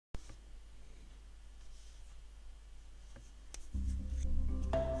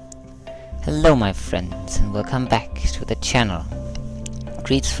Hello my friends, and welcome back to the channel.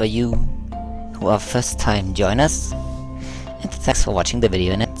 Greets for you who are first time join us, and thanks for watching the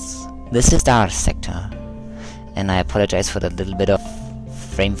video. This is Starsector, and I apologize for the little bit of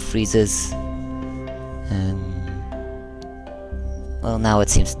frame freezes. Well, now it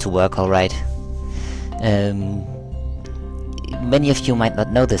seems to work alright. Many of you might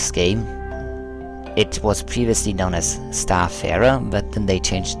not know this game. It was previously known as Starfarer, but then they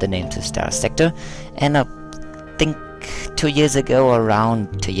changed the name to Starsector, and I think 2 years ago, or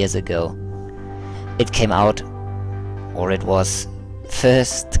around 2 years ago, it came out, or it was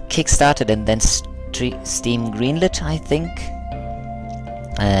first kickstarted and then Steam greenlit, I think.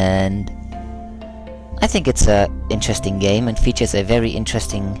 And I think it's a interesting game and features a very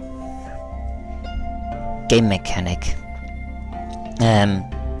interesting game mechanic.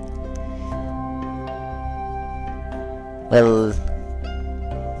 Well,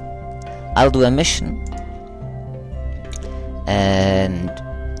 I'll do a mission, and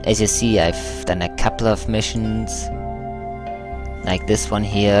as you see, I've done a couple of missions, like this one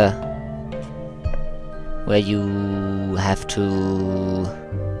here, where you have to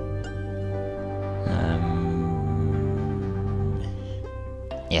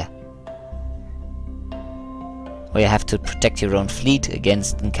where you have to protect your own fleet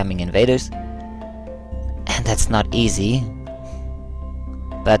against incoming invaders. And that's not easy,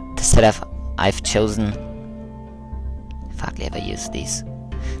 but the setup I've chosen, if hardly ever use these,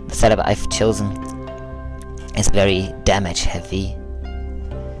 the setup I've chosen is very damage heavy.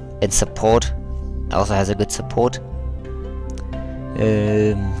 In support, also has a good support.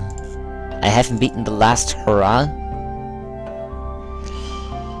 I haven't beaten the last hurrah.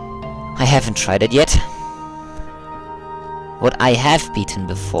 I haven't tried it yet. What I have beaten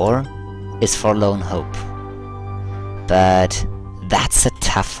before is Forlorn Hope. But that's a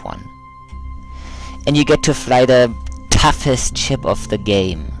tough one. And you get to fly the toughest ship of the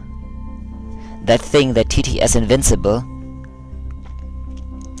game. That thing, that TTS Invincible,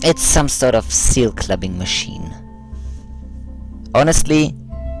 it's some sort of seal clubbing machine. Honestly,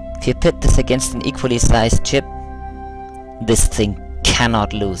 if you pit this against an equally sized ship, this thing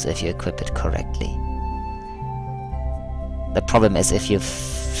cannot lose if you equip it correctly. The problem is if you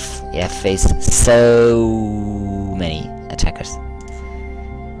face so many attackers.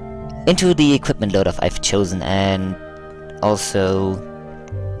 Into the equipment loadout I've chosen, and also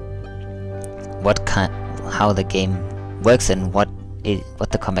how the game works and what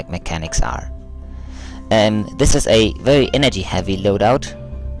the combat mechanics are. This is a very energy heavy loadout.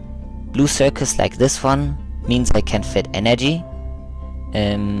 Blue circles like this one means I can fit energy.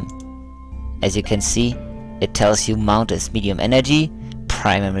 As you can see, it tells you mount is medium energy,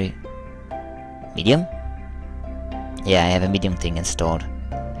 primary medium? Yeah, I have a medium thing installed.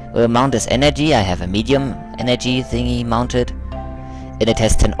 Well, mount is energy, I have a medium energy thingy mounted, and it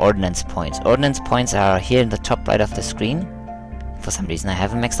has 10 ordnance points. Ordnance points are here in the top right of the screen. For some reason I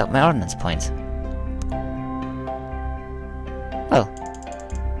haven't maxed out my ordnance points. Oh.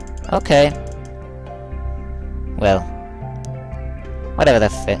 Okay. Well. Whatever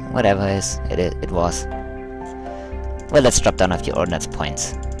it was. Well, let's drop down a few ordnance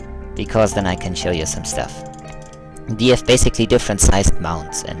points, because then I can show you some stuff. You have basically different sized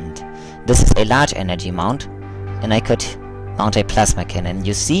mounts, and this is a large energy mount, and I could mount a plasma cannon.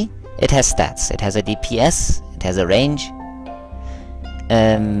 You see, it has stats. It has a DPS, it has a range,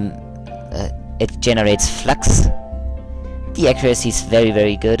 it generates flux, the accuracy is very,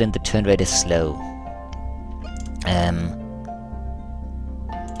 very good, and the turn rate is slow.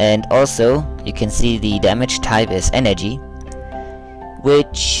 And also, you can see the damage type is energy,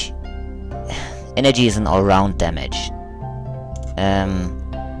 which energy is an all-round damage.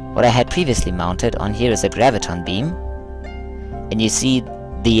 What I had previously mounted on here is a graviton beam, and you see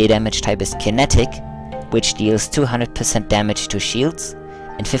the damage type is kinetic, which deals 200% damage to shields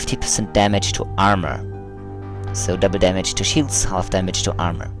and 50% damage to armor. So double damage to shields, half damage to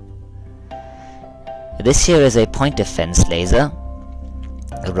armor. This here is a point defense laser.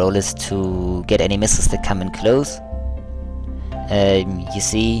 The role is to get any missiles that come in close. You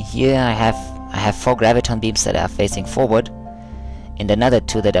see here I have 4 graviton beams that are facing forward, and another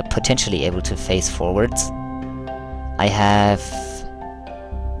 2 that are potentially able to face forwards. I have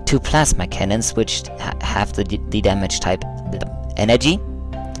 2 plasma cannons which have the damage type energy.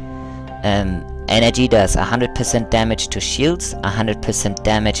 Energy does 100% damage to shields, 100%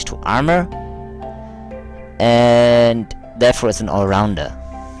 damage to armor, and therefore it's an all-rounder.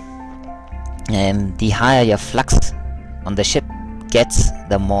 The higher your flux on the ship gets,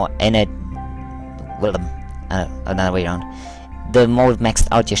 the more energy. Well, another way around. the more maxed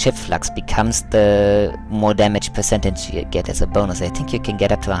out your ship flux becomes, the more damage percentage you get as a bonus. I think you can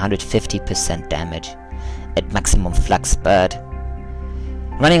get up to 150% damage at maximum flux, but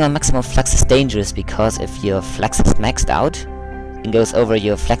running on maximum flux is dangerous because if your flux is maxed out and goes over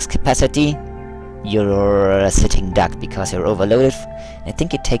your flux capacity, you're a sitting duck because you're overloaded. I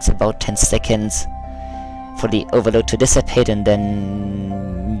think it takes about 10 seconds for the overload to dissipate, and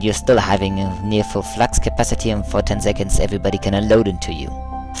then you're still having a near full flux capacity, and for 10 seconds everybody can unload into you.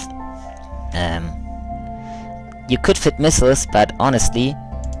 You could fit missiles, but honestly,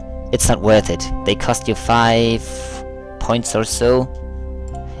 it's not worth it. They cost you 5 points or so.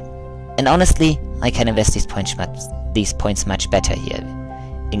 And honestly, I can invest these points much better here.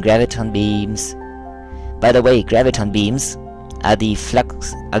 In graviton beams. By the way, graviton beams are the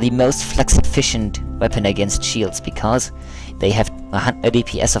most flux efficient weapon against shields because they have a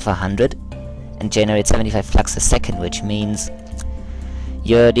DPS of 100 and generate 75 flux a second, which means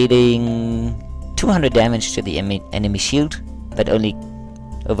you're dealing 200 damage to the enemy shield, but only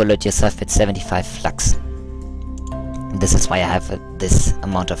overload yourself with 75 flux. This is why I have this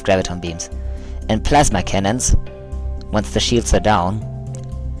amount of graviton beams. And plasma cannons, once the shields are down,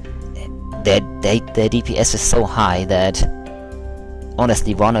 their DPS is so high that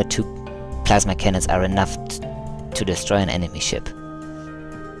honestly 1 or 2 plasma cannons are enough to destroy an enemy ship.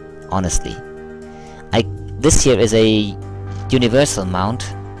 Honestly. This here is a universal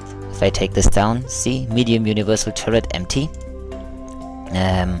mount. If I take this down, see? Medium universal turret empty.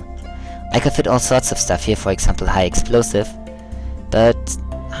 I could fit all sorts of stuff here, for example high explosive, but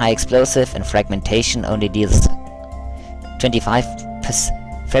high explosive and fragmentation only deals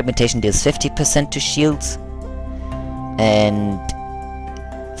 25%, fragmentation deals 50% to shields, and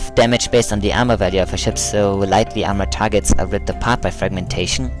damage based on the armor value of a ship, so lightly armored targets are ripped apart by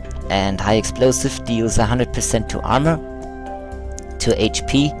fragmentation, and high explosive deals 100% to armor, to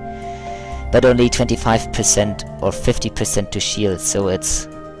HP, but only 25% or 50% to shields, so it's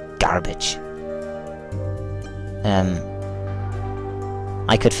garbage.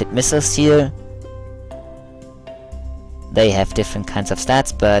 I could fit missiles here. They have different kinds of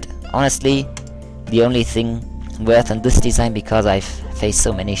stats, but honestly, the only thing worth on this design, because I've faced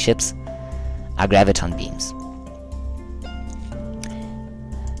so many ships, are graviton beams.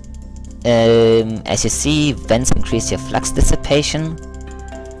 As you see, vents increase your flux dissipation.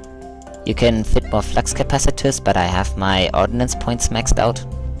 You can fit more flux capacitors, but I have my ordnance points maxed out.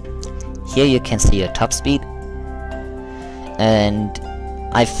 Here you can see your top speed, and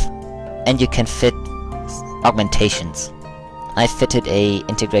you can fit augmentations. I fitted a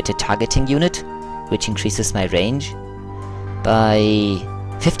integrated targeting unit, which increases my range by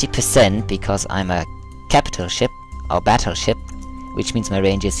 50% because I'm a capital ship or battleship, which means my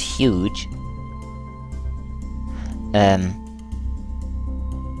range is huge. I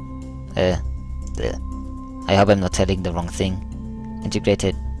hope I'm not telling the wrong thing.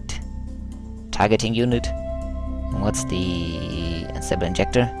 Integrated targeting unit. What's the unstable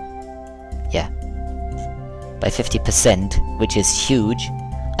injector? Yeah. By 50%, which is huge.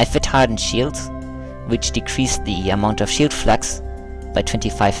 I fit hardened shields, which decrease the amount of shield flux by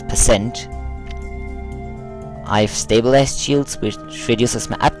 25%. I've stabilized shields, which reduces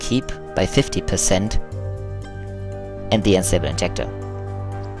my upkeep by 50%. And the unstable injector.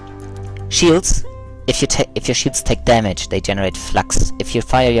 Shields. If your shields take damage, they generate flux. If you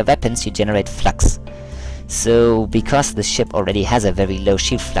fire your weapons, you generate flux. So, because the ship already has a very low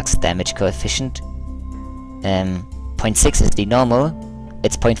shield flux damage coefficient, 0.6 is the normal,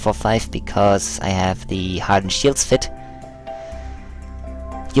 it's 0.45 because I have the hardened shields fit.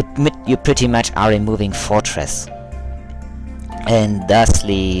 You pretty much are a moving fortress. And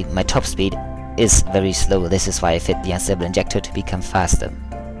thusly, my top speed is very slow. This is why I fit the unstable injector to become faster.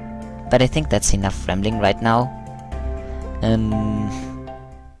 But I think that's enough rambling right now.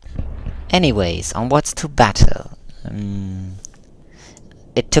 Anyways, onwards to battle.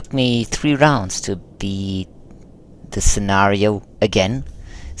 It took me 3 rounds to beat the scenario again,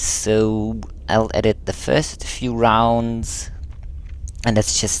 so I'll edit the first few rounds, and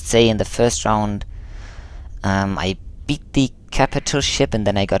let's just say in the first round I beat the capital ship, and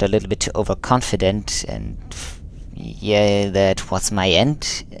then I got a little bit too overconfident, and yeah, that was my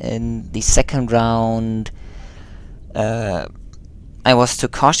end. In the second round I was too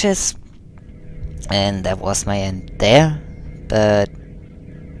cautious, and that was my end there, but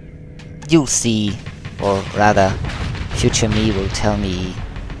you'll see, or rather future me will tell me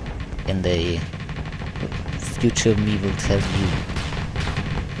in the future me will tell you,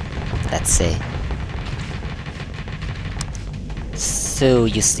 let's say. So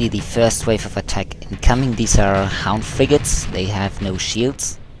you see the first wave of attack incoming. These are Hound frigates. They have no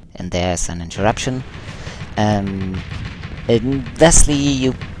shields, and there's an interruption. And thusly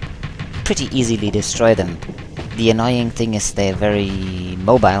you pretty easily destroy them. The annoying thing is they're very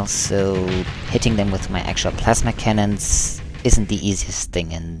mobile, so hitting them with my actual plasma cannons isn't the easiest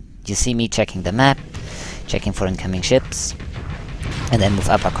thing. And you see me checking the map, checking for incoming ships, and then move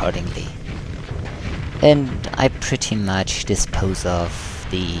up accordingly. And I pretty much dispose of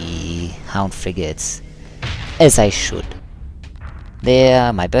the Hound frigates as I should.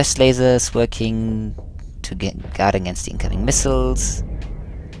 There, my burst lasers working to guard against the incoming missiles,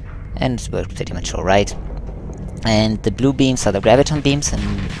 and it worked pretty much alright. And the blue beams are the graviton beams, and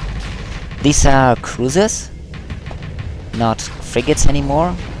these are cruisers, not frigates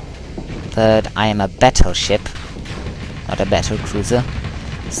anymore, but I am a battleship, not a battle cruiser,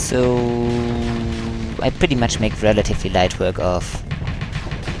 so I pretty much make relatively light work of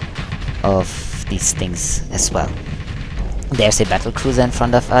these things as well. There's a battle cruiser in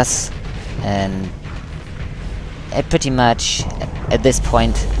front of us, and I pretty much, at this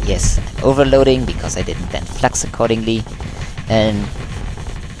point, yes, I'm overloading because I didn't then flux accordingly, and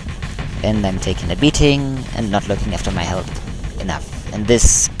I'm taking a beating and not looking after my health enough. And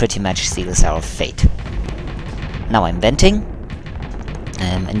this pretty much seals our fate. Now I'm venting,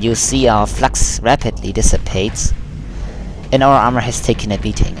 and you see our flux rapidly dissipates, and our armor has taken a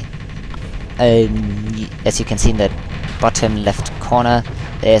beating. As you can see in the bottom left corner,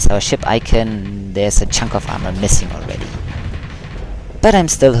 there's our ship icon. There's a chunk of armor missing already. But I'm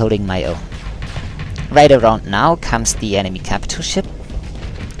still holding my own. Right around now comes the enemy capital ship.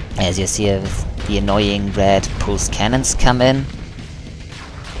 As you see, the annoying red pulse cannons come in.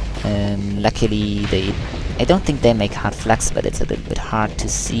 Luckily, I don't think they make hard flux, but it's a little bit hard to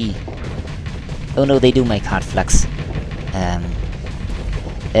see. Oh no, they do make hard flux. And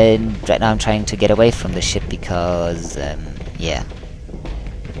right now I'm trying to get away from the ship because, yeah,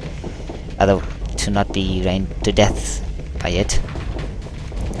 to not be rained to death by it.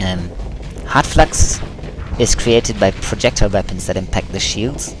 Hard flux is created by projectile weapons that impact the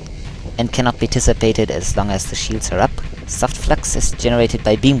shields and cannot be dissipated as long as the shields are up. Soft flux is generated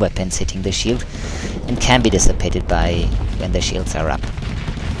by beam weapons hitting the shield and can be dissipated by when the shields are up.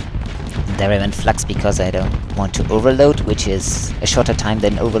 There I went flux because I don't want to overload, which is a shorter time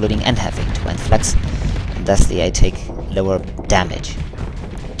than overloading and having to went flux, and thusly I take lower damage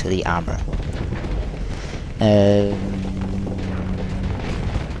to the armor.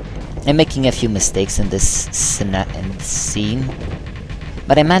 I'm making a few mistakes in this scene,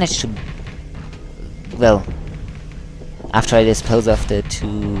 but I managed to, well, after I dispose of the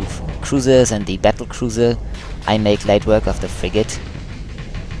two cruisers and the battle cruiser, I make light work of the frigate.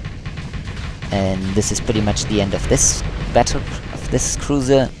 And this is pretty much the end of this battle, of this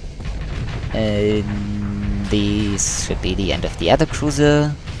cruiser. And this should be the end of the other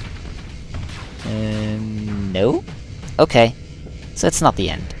cruiser. No? Okay. So it's not the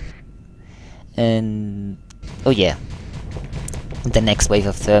end. And oh yeah. The next wave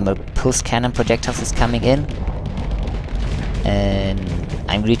of thermal pulse cannon projectiles is coming in. And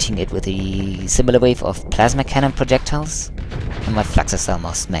I'm greeting it with a similar wave of plasma cannon projectiles. And my flux is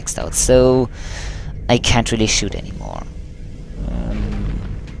almost maxed out, so I can't really shoot anymore.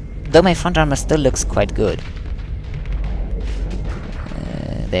 Though my front armor still looks quite good.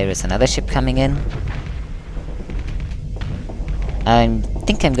 There is another ship coming in. I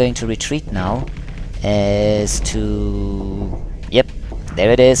think I'm going to retreat now, as to... Yep,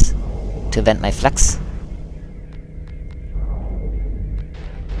 there it is, to vent my flux.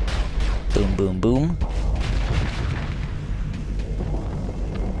 Boom, boom, boom.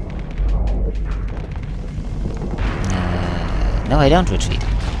 No, I don't retreat.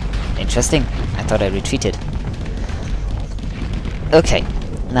 Interesting. I thought I retreated. Okay.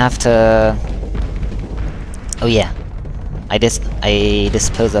 After... Oh yeah. I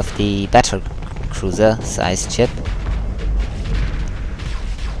dispose of the battle cruiser sized ship.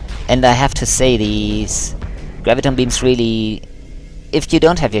 And I have to say, these graviton beams really... If you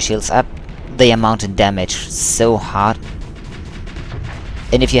don't have your shields up, they amount in damage so hard.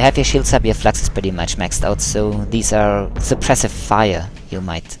 And if you have your shields up, your flux is pretty much maxed out, so these are suppressive fire, you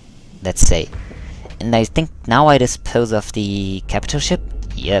might, let's say. And I think now I dispose of the capital ship?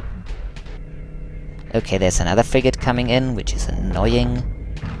 Yep. Okay, there's another frigate coming in, which is annoying.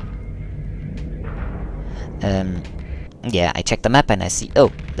 Yeah, I check the map and I see,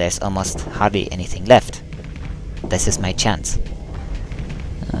 oh, there's almost hardly anything left. This is my chance.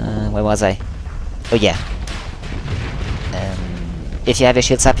 Where was I? Oh yeah. if you have your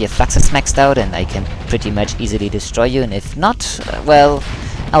shields up, your flux is maxed out, and I can pretty much easily destroy you, and if not, well,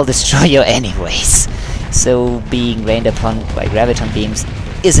 I'll destroy you anyways. So being rained upon by graviton beams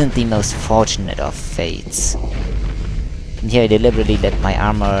isn't the most fortunate of fates. And here I deliberately let my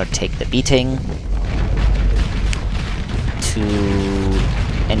armor take the beating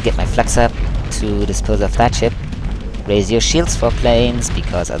and get my flux up to dispose of that ship. Raise your shields for planes,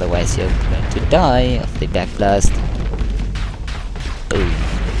 because otherwise you're going to die of the backblast. Boom.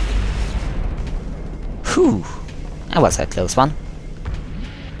 Whew! That was a close one.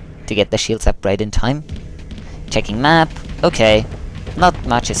 To get the shields up right in time. Checking map. Okay. Not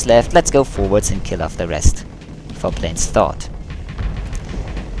much is left. Let's go forwards and kill off the rest. For plane's thought.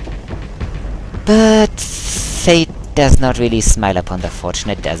 But fate does not really smile upon the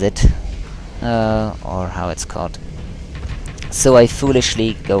fortunate, does it? Or how it's called. So I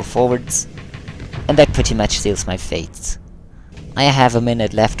foolishly go forwards, and that pretty much seals my fates. I have a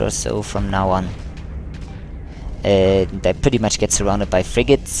minute left or so from now on. And I pretty much get surrounded by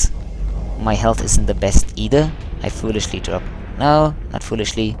frigates. My health isn't the best either. I foolishly drop... No, not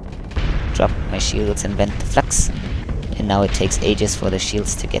foolishly. Drop my shields and vent the flux. And now it takes ages for the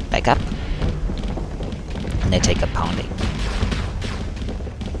shields to get back up. And I take a pounding.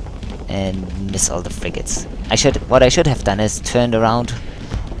 And miss all the frigates. What I should have done is turned around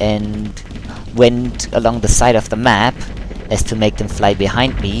and went along the side of the map as to make them fly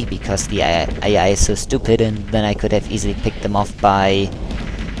behind me, because the AI is so stupid, and then I could have easily picked them off by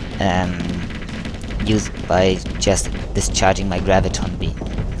just discharging my graviton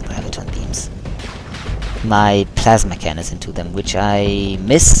beams. My plasma cannons into them, which I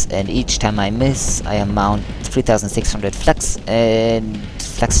miss, and each time I miss I amount 3600 flux, and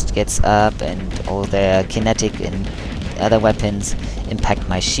flux gets up, and all their kinetic and other weapons impact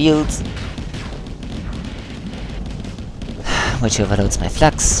my shields, which overloads my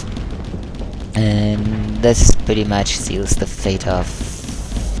flux, and this pretty much seals the fate of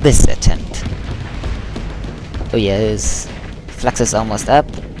this attempt. Oh yes, flux is almost up.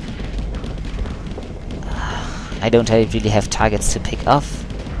 I don't really have targets to pick off.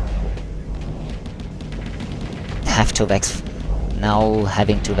 Have to vex now,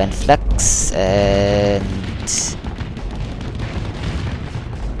 having to vent flux, and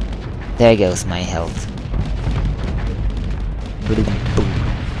there goes my health. Boom, boom.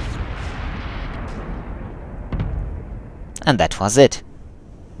 And that was it.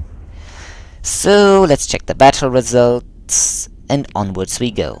 So let's check the battle results, and onwards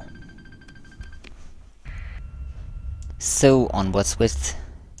we go. So onwards with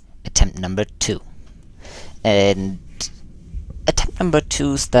attempt number 2. And attempt number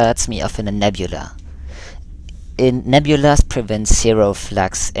 2 starts me off in a nebula. In nebulas prevent 0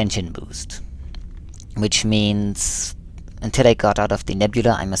 flux engine boost, which means until I got out of the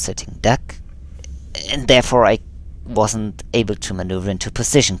nebula I'm a sitting duck, and therefore I wasn't able to maneuver into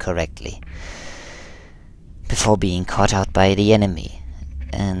position correctly before being caught out by the enemy,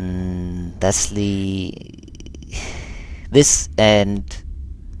 and thusly this and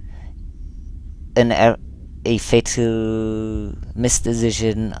a fatal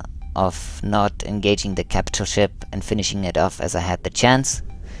misdecision of not engaging the capital ship and finishing it off as I had the chance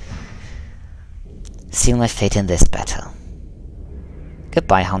seal my fate in this battle.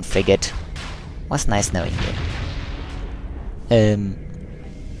 Goodbye, Hound Frigate. Was nice knowing you.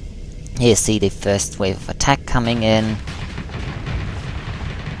 Here you see the first wave of attack coming in.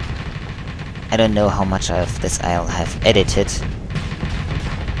 I don't know how much of this I'll have edited.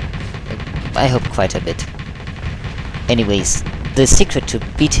 I hope quite a bit. Anyways, the secret to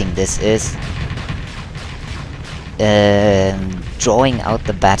beating this is drawing out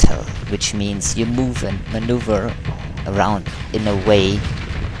the battle, which means you move and maneuver around in a way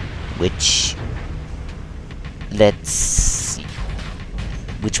which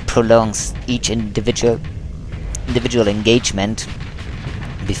prolongs each individual engagement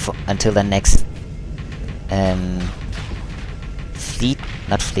until the next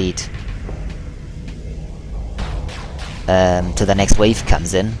till the next wave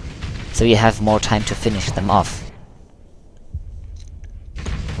comes in, so you have more time to finish them off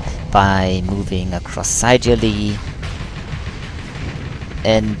by moving across sidally.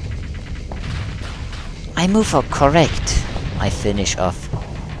 And I move out correct. I finish off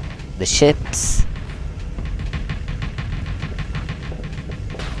the ships.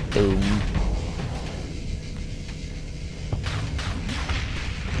 Boom.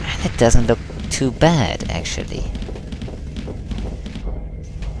 And it doesn't look too bad, actually.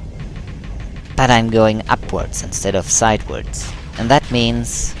 But I'm going upwards instead of sidewards. And that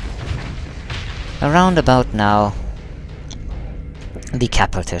means around about now the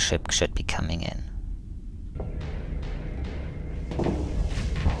capital ship should be coming in.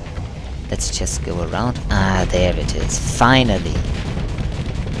 Let's just go around. Ah, there it is. Finally!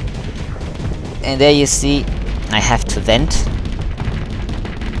 And there you see, I have to vent.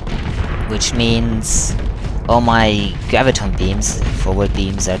 Which means all my graviton beams, forward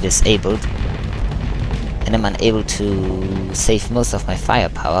beams, are disabled. And I'm unable to save most of my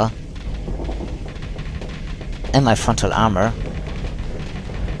firepower. And my frontal armor.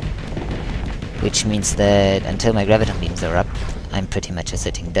 Which means that until my graviton beams are up, I'm pretty much a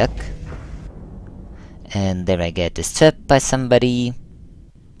sitting duck. And there I get disturbed by somebody.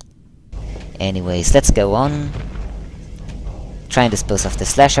 Anyways, let's go on. Try and dispose of the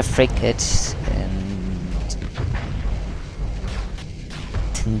slasher frigate, and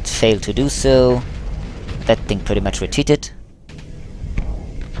didn't fail to do so. That thing pretty much retreated.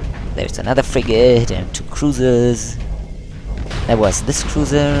 There's another frigate and 2 cruisers. There was this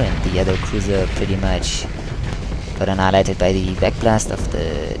cruiser, and the other cruiser pretty much got annihilated by the backblast of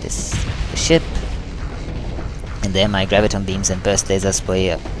this ship. And there my graviton beams and burst lasers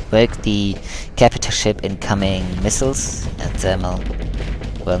work the capital ship incoming missiles and thermal,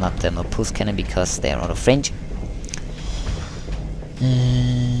 well, not thermal pulse cannon because they are out of range.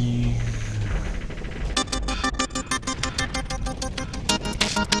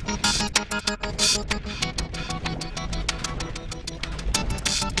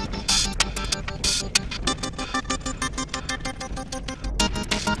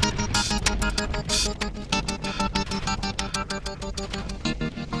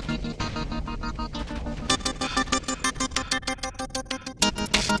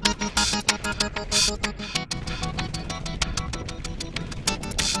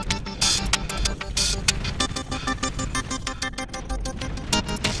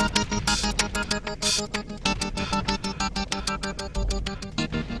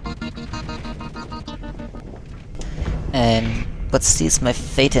 And what seals my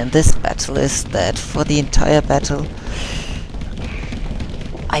fate in this battle is that for the entire battle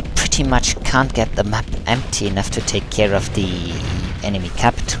I pretty much can't get the map empty enough to take care of the enemy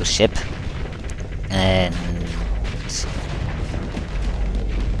capital ship, and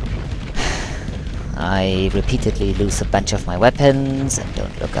I repeatedly lose a bunch of my weapons and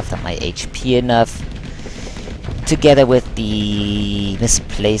don't look after my HP enough, together with the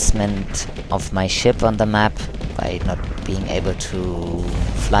misplacement of my ship on the map by not being able to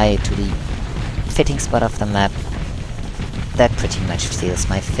fly to the fitting spot of the map. That pretty much seals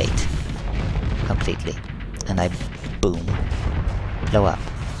my fate completely, and I boom, blow up.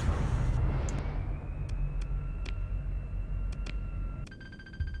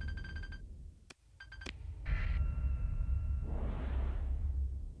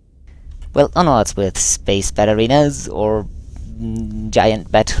 Well, onwards with space ballerinas, or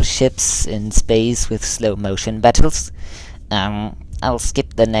giant battleships in space with slow motion battles. I'll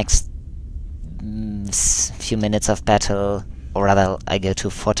skip the next few minutes of battle, or rather I go to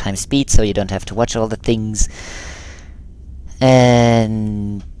 4 times speed so you don't have to watch all the things.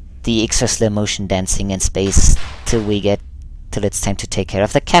 And the extra slow motion dancing in space till it's time to take care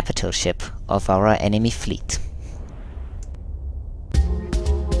of the capital ship of our enemy fleet.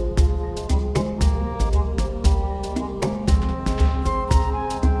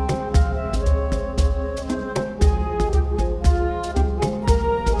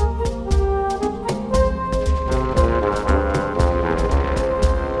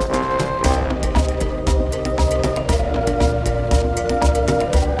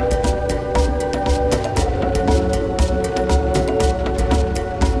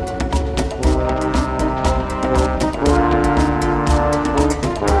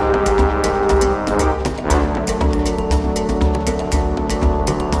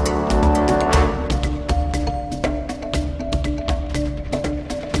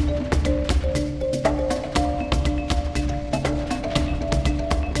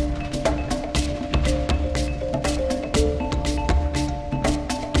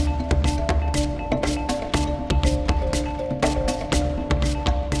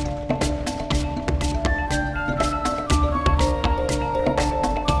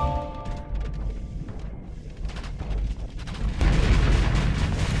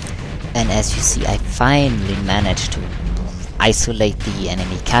 And as you see, I finally managed to isolate the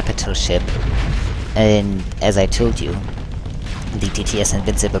enemy capital ship, and as I told you, the TTS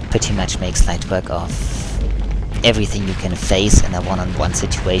Invincible pretty much makes light work of everything you can face in a one-on-one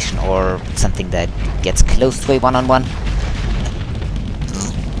situation, or something that gets close to a one-on-one.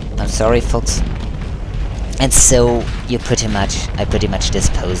 I'm sorry, folks. And so I pretty much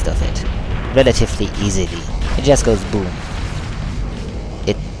disposed of it relatively easily. It just goes boom.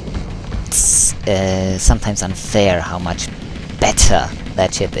 it's sometimes unfair how much better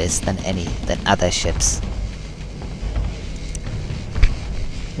that ship is than other ships.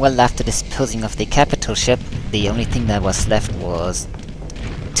 Well, after disposing of the capital ship, the only thing that was left was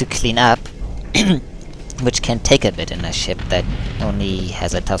to clean up, which can take a bit in a ship that only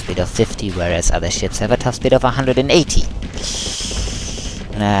has a top speed of 50, whereas other ships have a top speed of 180.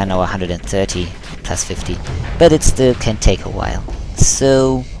 No, 130 plus 50, but it still can take a while.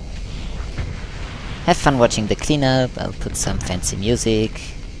 So, have fun watching the cleanup. I'll put some fancy music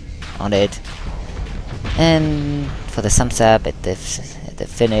on it, and for the thumbs up at the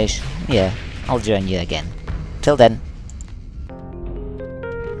finish, yeah, I'll join you again. Till then.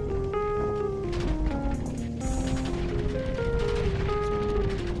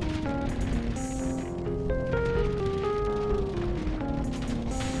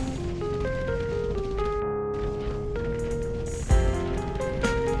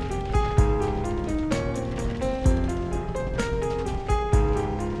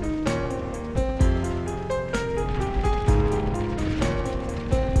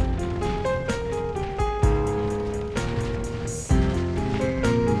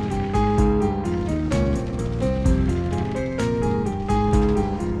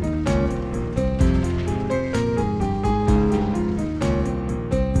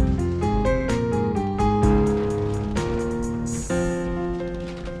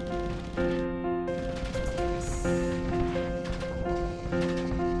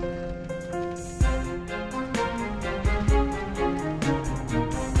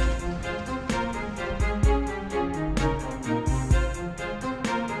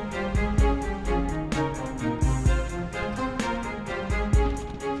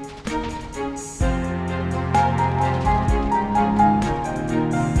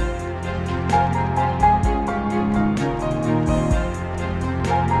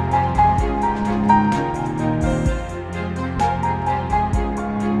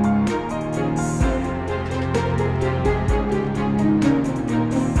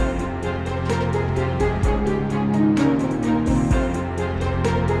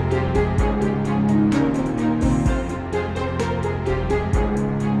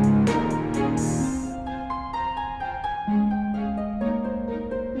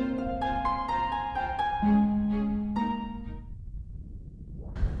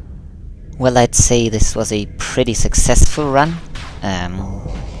 Well, I'd say this was a pretty successful run.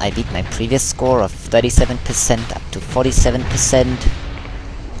 I beat my previous score of 37% up to 47%.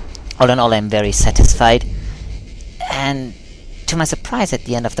 All in all, I'm very satisfied. And to my surprise, at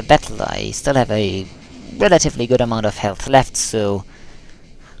the end of the battle, I still have a relatively good amount of health left, so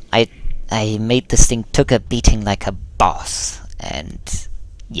I made this thing took a beating like a boss. And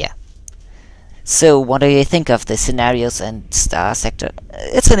yeah. So, what do you think of the scenarios and Starsector?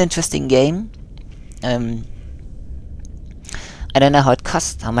 It's an interesting game. I don't know how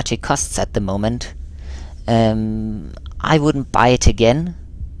much it costs at the moment. I wouldn't buy it again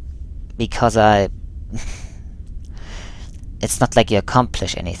because it's not like you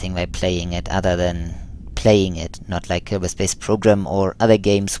accomplish anything by playing it other than playing it, not like a space program or other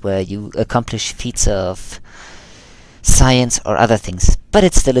games where you accomplish feats of science or other things. But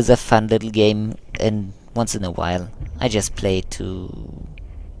it still is a fun little game, and once in a while I just play to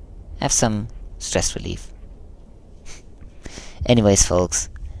have some stress relief. Anyways, folks,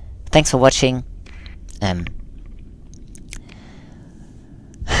 thanks for watching. I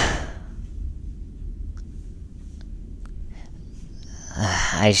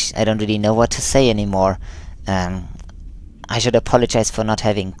don't really know what to say anymore. I should apologize for not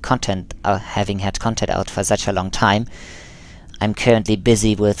having had content out for such a long time. I'm currently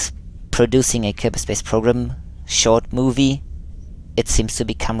busy with producing a Kerbal Space Program short movie. It seems to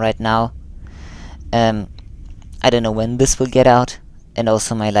be come right now. I don't know when this will get out, and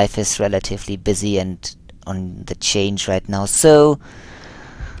also my life is relatively busy and on the change right now, so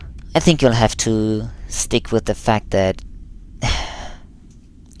I think you'll have to stick with the fact that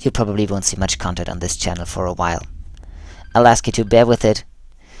you probably won't see much content on this channel for a while. I'll ask you to bear with it,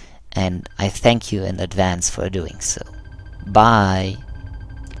 and I thank you in advance for doing so. Bye!